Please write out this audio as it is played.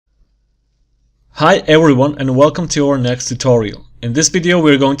Hi everyone and welcome to our next tutorial. In this video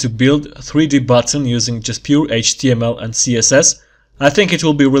we're going to build a 3D button using just pure HTML and CSS. I think it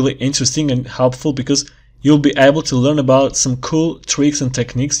will be really interesting and helpful because you'll be able to learn about some cool tricks and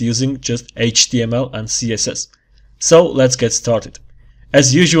techniques using just HTML and CSS. So let's get started.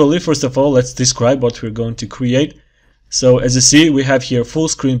 As usually, first of all, let's describe what we're going to create. So as you see, we have here full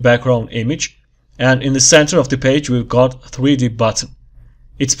screen background image, and in the center of the page we've got a 3D button.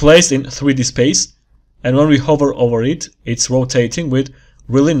 It's placed in 3D space, and when we hover over it, it's rotating with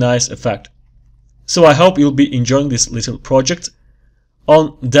really nice effect. So I hope you'll be enjoying this little project.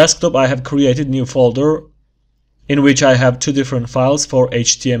 On desktop I have created new folder in which I have two different files for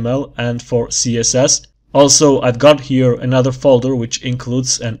HTML and for CSS. Also, I've got here another folder which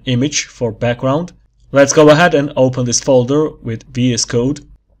includes an image for background. Let's go ahead and open this folder with VS Code.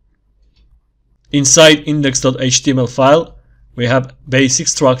 Inside index.html file, we have basic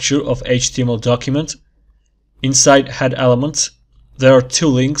structure of HTML document. Inside head element, there are two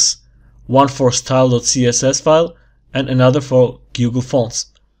links, one for style.css file and another for Google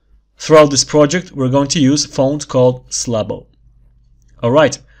Fonts. Throughout this project, we're going to use a font called Slabo.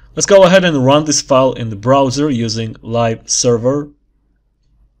 Alright, let's go ahead and run this file in the browser using live server.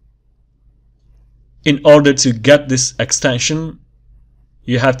 In order to get this extension,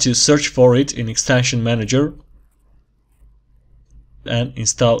 you have to search for it in extension manager and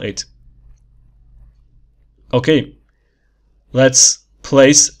install it. Okay, let's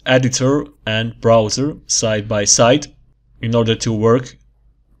place editor and browser side by side in order to work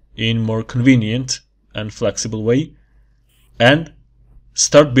in more convenient and flexible way, and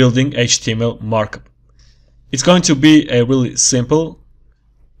start building HTML markup. It's going to be a really simple.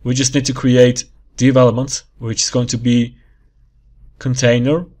 We just need to create div element, which is going to be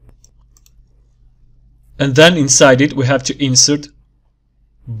container, and then inside it we have to insert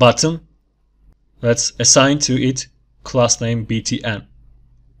button. Let's assign to it class name btn,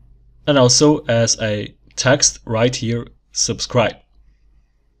 and also as a text right here, subscribe.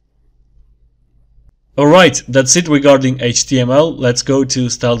 Alright, that's it regarding HTML. Let's go to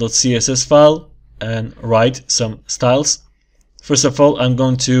style.css file and write some styles. First of all, I'm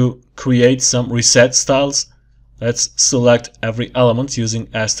going to create some reset styles. Let's select every element using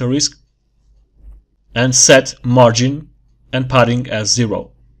asterisk and set margin and padding as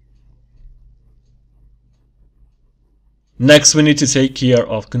 0. Next, we need to take care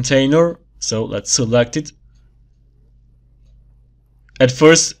of container, so let's select it. At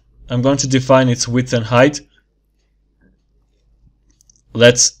first, I'm going to define its width and height.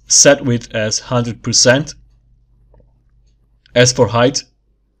 Let's set width as 100%. As for height,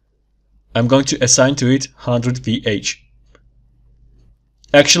 I'm going to assign to it 100 VH.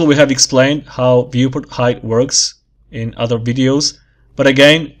 Actually, we have explained how viewport height works in other videos, but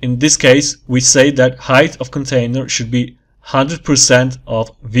again, in this case, we say that height of container should be 100% of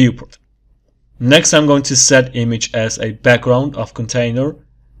viewport. Next, I'm going to set image as a background of container.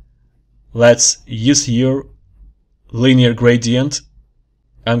 Let's use here linear gradient.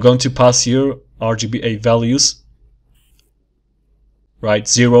 I'm going to pass here RGBA values, right,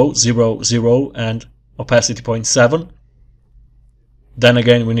 0, 0, 0 and opacity 0.7. Then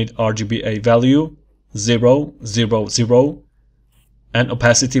again we need RGBA value 0, 0, 0 and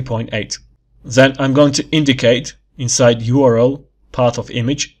opacity 0.8. Then I'm going to indicate inside URL path of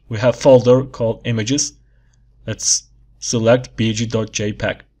image we have folder called images. Let's select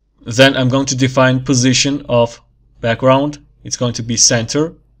bg.jpg. Then I'm going to define position of background. It's going to be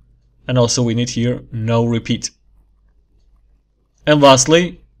center, and also we need here no repeat. And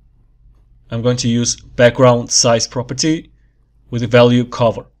lastly, I'm going to use background size property with the value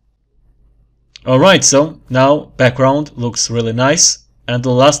cover. Alright, so now background looks really nice. And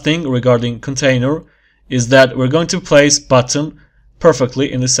the last thing regarding container is that we're going to place button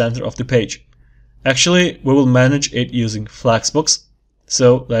perfectly in the center of the page. Actually, we will manage it using Flexbox.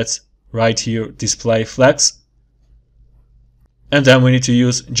 So let's write here display flex, and then we need to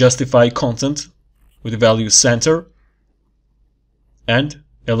use justify content with the value center and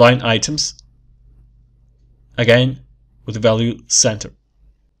align items again with the value center.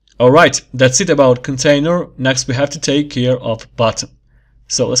 Alright, that's it about container. Next we have to take care of button.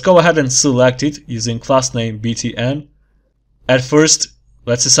 So let's go ahead and select it using class name btn. At first,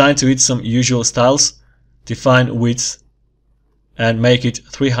 let's assign to it some usual styles. Define width and make it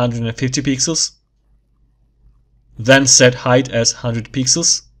 350 pixels. Then set height as 100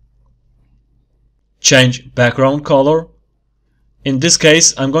 pixels. Change background color. In this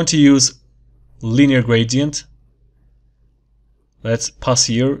case, I'm going to use linear gradient. Let's pass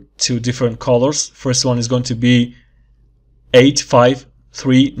here two different colors. First one is going to be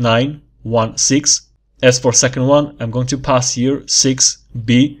 8539 3016. As for second one, I'm going to pass here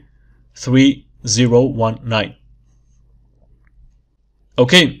 6B3019.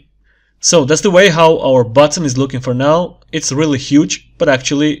 Okay, so that's the way how our button is looking for now. It's really huge, but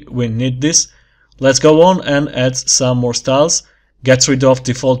actually we need this. Let's go on and add some more styles. Get rid of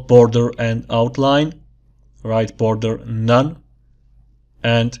default border and outline. Right border none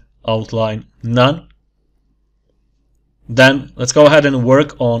and outline none. Then let's go ahead and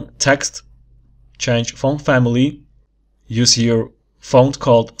work on text. Change font family. Use here font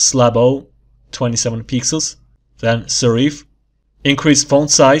called Slabo, 27 pixels. Then serif. Increase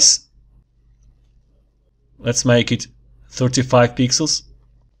font size. Let's make it 35 pixels.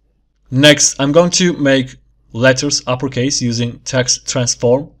 Next, I'm going to make letters uppercase using text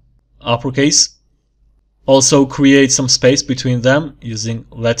transform uppercase. Also create some space between them using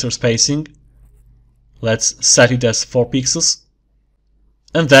letter spacing. Let's set it as 4 pixels.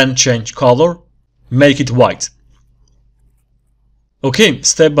 And then change color. Make it white. Okay,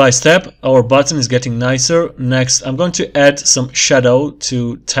 step by step, our button is getting nicer. Next, I'm going to add some shadow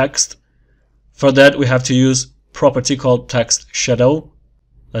to text. For that, we have to use property called text shadow.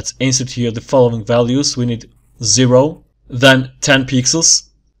 Let's insert here the following values. We need 0, then 10 pixels,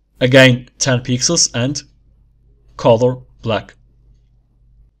 again 10 pixels, and color black.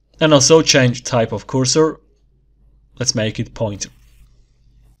 And also change type of cursor. Let's make it pointer.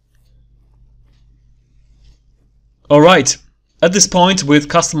 Alright, at this point with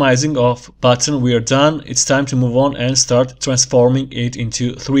customizing of button we are done. It's time to move on and start transforming it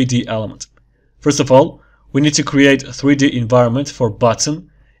into 3D element. First of all, we need to create a 3D environment for button,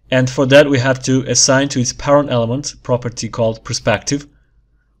 and for that we have to assign to its parent element property called perspective.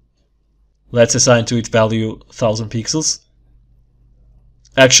 Let's assign to it value 1000 pixels.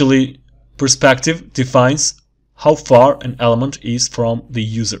 Actually, perspective defines how far an element is from the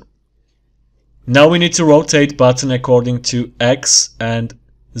user. Now we need to rotate button according to X and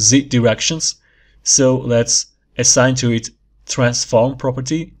Z directions. So let's assign to it transform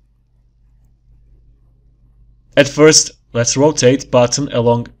property. At first, let's rotate button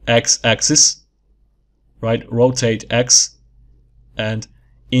along X axis. Right, rotate X and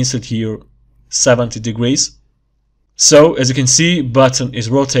insert here 70 degrees. So as you can see, button is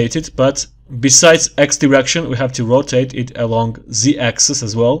rotated, but besides X direction, we have to rotate it along Z axis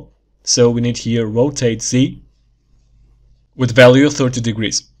as well. So we need here rotate Z with value 30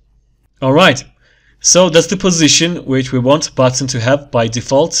 degrees. Alright, so that's the position which we want button to have by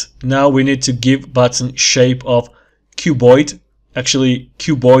default. Now we need to give button shape of cuboid. Actually,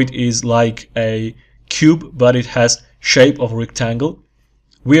 cuboid is like a cube, but it has shape of rectangle.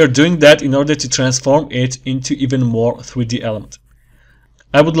 We are doing that in order to transform it into even more 3D element.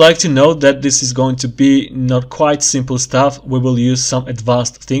 I would like to note that this is going to be not quite simple stuff. We will use some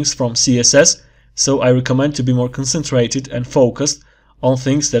advanced things from CSS, so I recommend to be more concentrated and focused on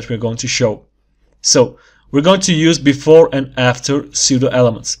things that we're going to show. So we're going to use before and after pseudo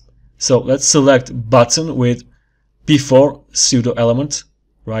elements. So let's select button with before pseudo element,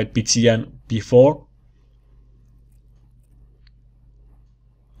 right, btn before.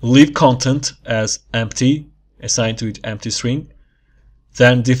 Leave content as empty, assign to it empty string.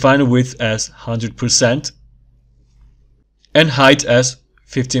 Then define width as 100% and height as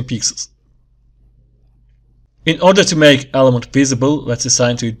 15 pixels. In order to make element visible, let's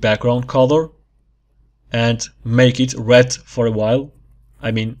assign to it background color and make it red for a while.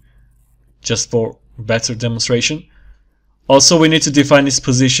 I mean, just for better demonstration. Also, we need to define its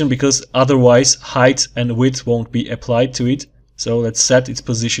position because otherwise height and width won't be applied to it. So let's set its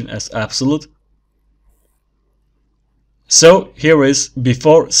position as absolute. So here is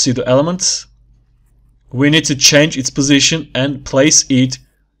before pseudo element. We need to change its position and place it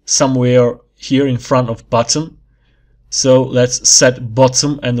somewhere here in front of button. So let's set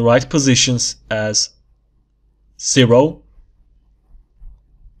bottom and right positions as 0.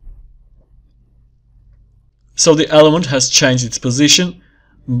 So the element has changed its position,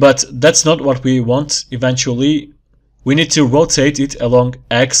 but that's not what we want eventually. We need to rotate it along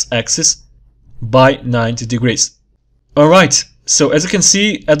X axis by 90 degrees. Alright, so as you can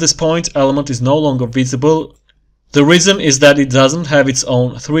see, at this point element is no longer visible. The reason is that it doesn't have its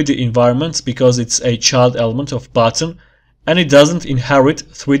own 3D environment because it's a child element of button and it doesn't inherit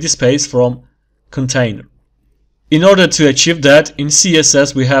 3D space from container. In order to achieve that, in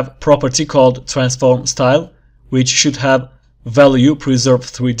CSS we have property called transform style, which should have value preserve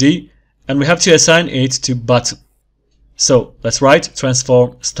 3D, and we have to assign it to button. So let's write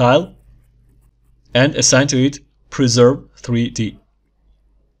transform style and assign to it preserve 3D.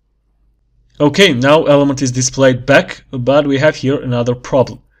 Okay, now element is displayed back, but we have here another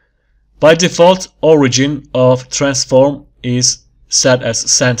problem. By default, origin of transform is set as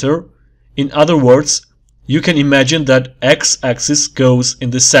center. In other words, you can imagine that x-axis goes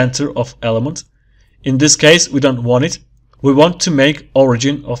in the center of element. In this case, we don't want it. We want to make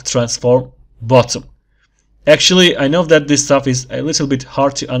origin of transform bottom. Actually, I know that this stuff is a little bit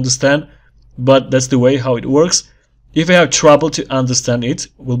hard to understand, but that's the way how it works. If you have trouble to understand it,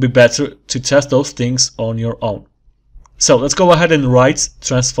 it will be better to test those things on your own. So let's go ahead and write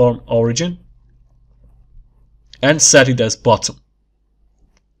transform origin and set it as bottom.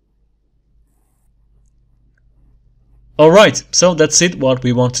 Alright, so that's it, what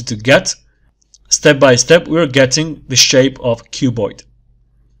we wanted to get. Step by step, we're getting the shape of cuboid.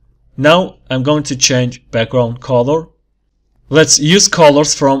 Now I'm going to change background color. Let's use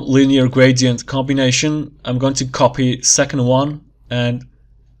colors from linear gradient combination. I'm going to copy second one and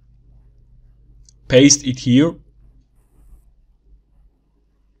paste it here.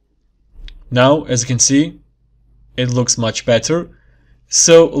 Now, as you can see, it looks much better.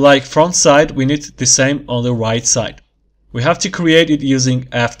 So, like front side, we need the same on the right side. We have to create it using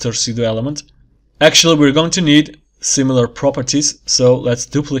after pseudo element. Actually, we're going to need similar properties, so let's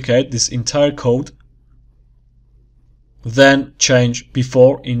duplicate this entire code. Then change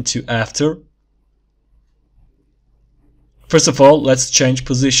before into after. First of all, let's change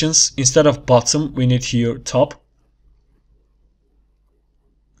positions. Instead of bottom, we need here top.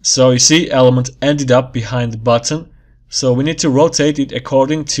 So you see, element ended up behind the button, so we need to rotate it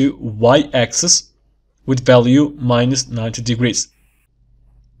according to y-axis with value minus 90 degrees.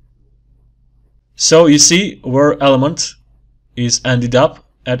 So you see where element is ended up.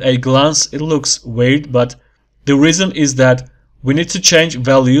 At a glance it looks weird, but the reason is that we need to change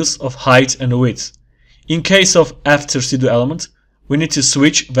values of height and width. In case of after pseudo element, we need to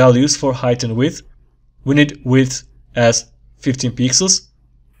switch values for height and width. We need width as 15 pixels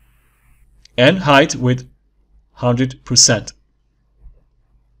and height with 100%.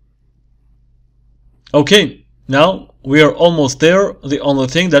 Okay, now we are almost there. The only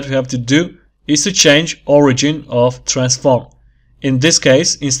thing that we have to do is to change origin of transform. In this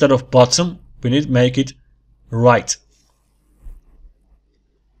case, instead of bottom, we need to make it right.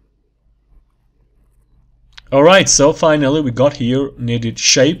 Alright, so finally we got here needed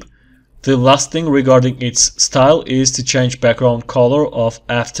shape. The last thing regarding its style is to change background color of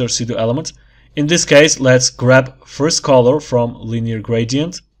after pseudo element. In this case, let's grab first color from linear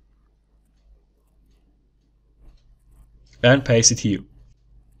gradient and paste it here.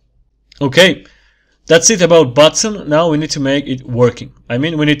 Okay, that's it about button. Now we need to make it working. I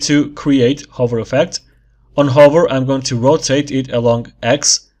mean, we need to create hover effect. On hover, I'm going to rotate it along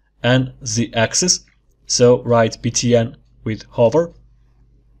X and Z axis. So write btn with hover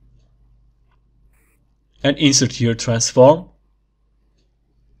and insert here transform,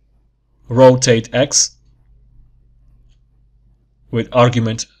 rotate X with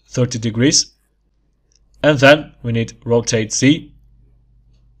argument 30 degrees, and then we need rotate Z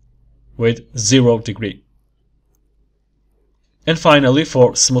with 0 degree. And finally,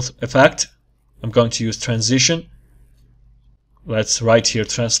 for smooth effect, I'm going to use transition. Let's write here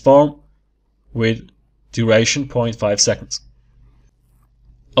transform with duration 0.5 seconds.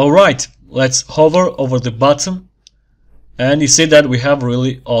 Alright, let's hover over the button and you see that we have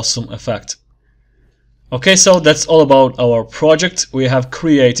really awesome effect. Okay, so that's all about our project. We have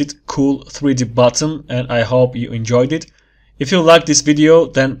created cool 3D button and I hope you enjoyed it. If you liked this video,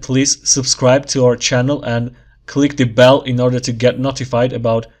 then please subscribe to our channel and click the bell in order to get notified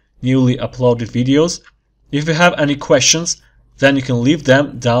about newly uploaded videos. If you have any questions, then you can leave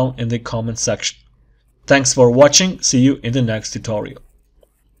them down in the comment section. Thanks for watching. See you in the next tutorial.